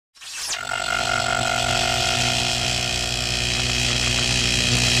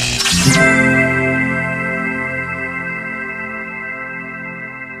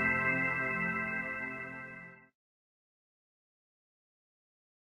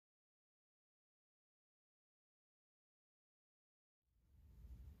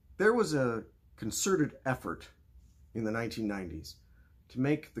There was a concerted effort in the 1990s to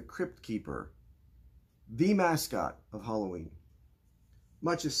make the Crypt Keeper the mascot of Halloween,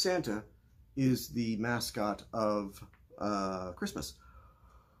 much as Santa is the mascot of Christmas.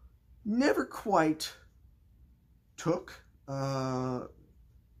 Never quite took the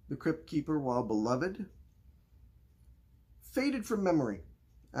Crypt Keeper, while beloved, faded from memory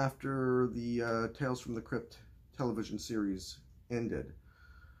after the Tales from the Crypt television series ended.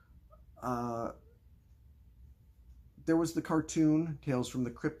 There was the cartoon Tales from the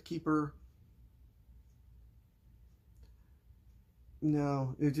Crypt Keeper.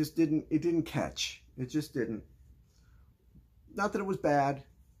 No, it didn't catch. It just didn't. Not that it was bad,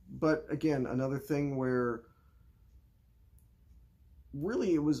 but again, another thing where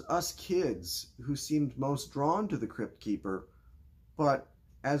really it was us kids who seemed most drawn to the Crypt Keeper, but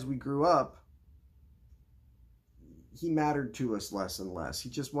as we grew up, he mattered to us less and less. He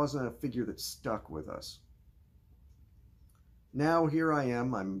just wasn't a figure that stuck with us. Now here I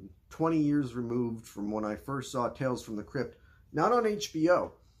am, I'm 20 years removed from when I first saw Tales from the Crypt, not on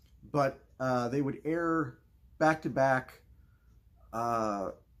HBO, but they would air back-to-back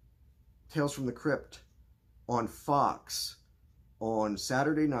Tales from the Crypt on Fox on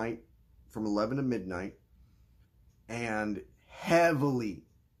Saturday night from 11 to midnight, and heavily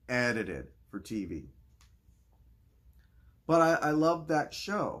edited for TV. But I loved that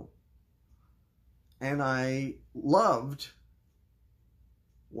show, and I loved,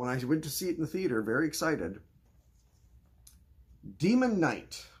 when I went to see it in the theater, very excited, Demon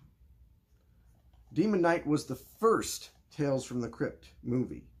Knight. Demon Knight was the first Tales from the Crypt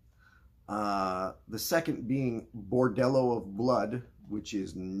movie. The second being Bordello of Blood, which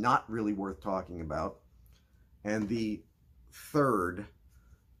is not really worth talking about. And the third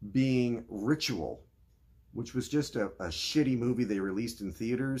being Ritual, which was just a shitty movie they released in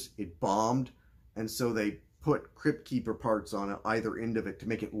theaters. It bombed, and so they put Crypt Keeper parts on either end of it to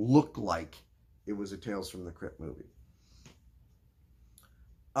make it look like it was a Tales from the Crypt movie.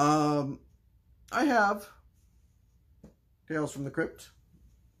 I have Tales from the Crypt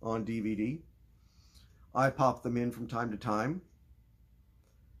on DVD. I pop them in from time to time,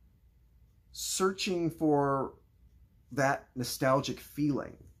 searching for that nostalgic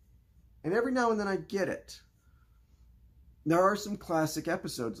feeling. And every now and then I get it. There are some classic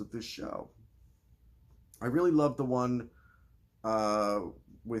episodes of this show. I really love the one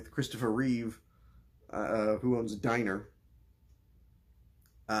with Christopher Reeve, who owns a diner,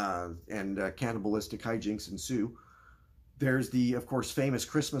 and cannibalistic hijinks ensue. There's the, of course, famous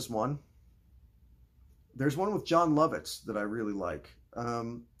Christmas one. There's one with John Lovitz that I really like.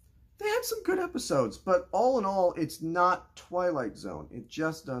 They had some good episodes, but all in all, it's not Twilight Zone. It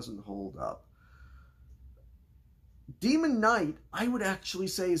just doesn't hold up. Demon Knight, I would actually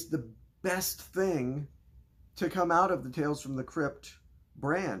say, is the best thing to come out of the Tales from the Crypt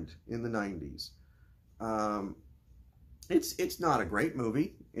brand in the 90s. It's not a great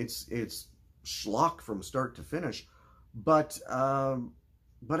movie. It's schlock from start to finish, but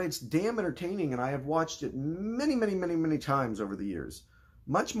it's damn entertaining, and I have watched it many times over the years.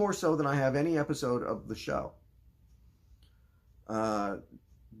 Much more so than I have any episode of the show.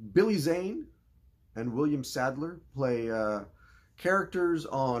 Billy Zane and William Sadler play characters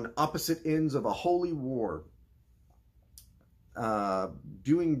on opposite ends of a holy war,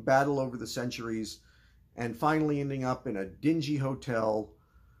 doing battle over the centuries, and finally ending up in a dingy hotel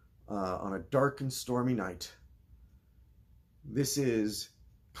on a dark and stormy night. This is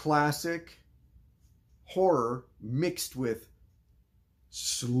classic horror mixed with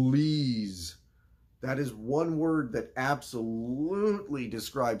sleaze. That is one word that absolutely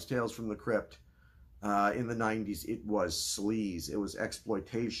describes Tales from the Crypt in the 90s. It was sleaze. It was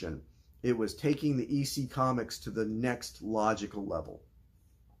exploitation. It was taking the EC Comics to the next logical level.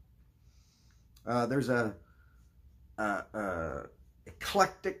 There's a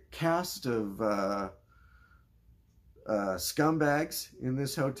eclectic cast of scumbags in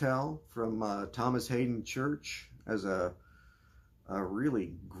this hotel, from Thomas Hayden Church as a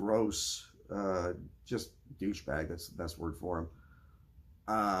really gross, just douchebag, that's the best word for him,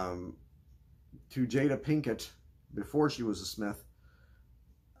 to Jada Pinkett, before she was a Smith,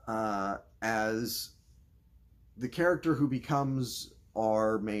 as the character who becomes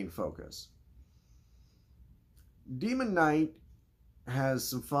our main focus. Demon Knight has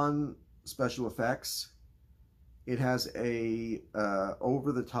some fun special effects. It has a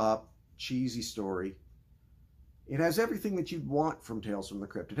over-the-top, cheesy story. It has everything that you'd want from Tales from the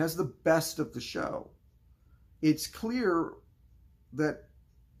Crypt. It has the best of the show. It's clear that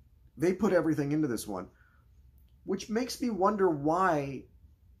they put everything into this one, which makes me wonder why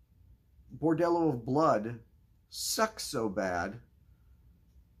Bordello of Blood sucks so bad,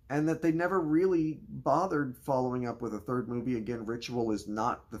 and that they never really bothered following up with a third movie. Again, Ritual is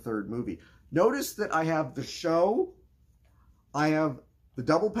not the third movie. Notice that I have the show, I have the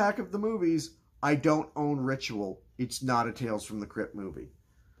double pack of the movies. I don't own Ritual. It's not a Tales from the Crypt movie.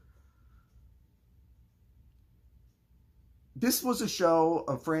 This was a show,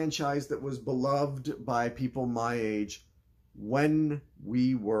 a franchise that was beloved by people my age when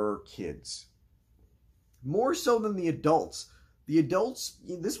we were kids. More so than the adults. The adults,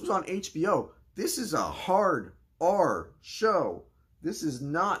 this was on HBO. This is a hard R show. This is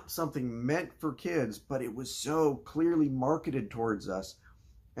not something meant for kids, but it was so clearly marketed towards us.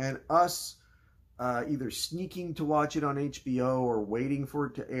 And us either sneaking to watch it on HBO or waiting for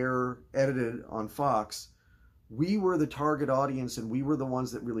it to air edited on Fox, we were the target audience, and we were the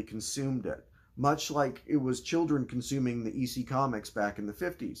ones that really consumed it. Much like it was children consuming the EC Comics back in the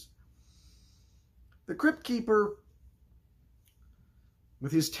 50s. The Crypt Keeper,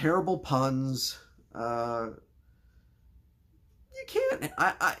 with his terrible puns, you can't,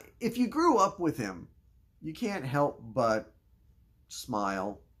 if you grew up with him, you can't help but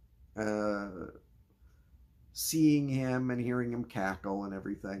smile, seeing him and hearing him cackle and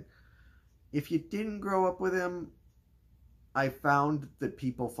everything. If you didn't grow up with him, I found that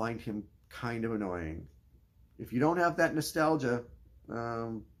people find him kind of annoying. If you don't have that nostalgia,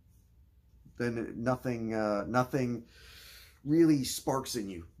 then nothing really sparks in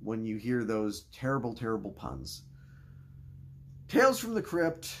you when you hear those terrible, terrible puns. Tales from the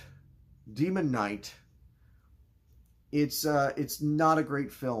Crypt, Demon Knight. It's not a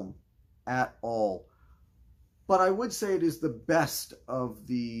great film at all, but I would say it is the best of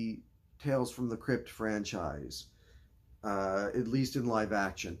the Tales from the Crypt franchise, at least in live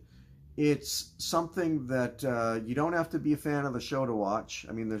action. It's something that you don't have to be a fan of the show to watch.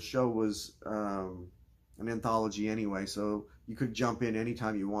 I mean, the show was an anthology anyway, so you could jump in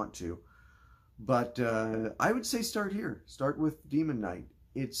anytime you want to. But I would say start here. Start with Demon Knight.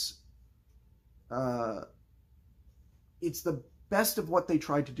 It's the best of what they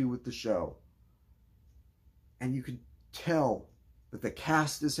tried to do with the show. And you could tell that the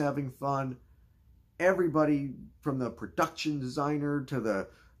cast is having fun. Everybody from the production designer to the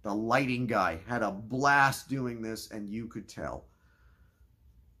lighting guy had a blast doing this, and you could tell.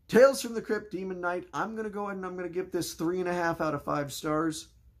 Tales from the Crypt, Demon Knight. I'm going to go ahead and I'm going to give this 3.5 out of 5 stars.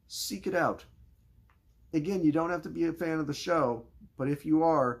 Seek it out. Again, you don't have to be a fan of the show, but if you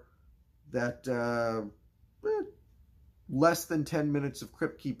are, that less than 10 minutes of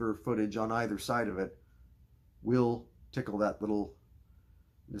Crypt Keeper footage on either side of it will tickle that little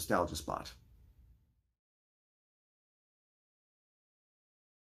nostalgia spot.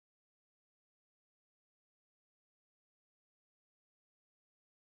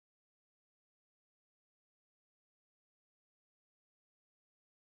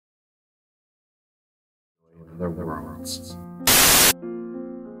 The worlds.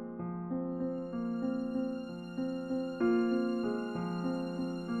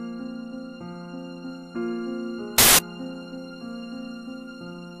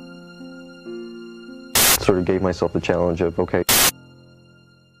 Sort of gave myself the challenge of, okay,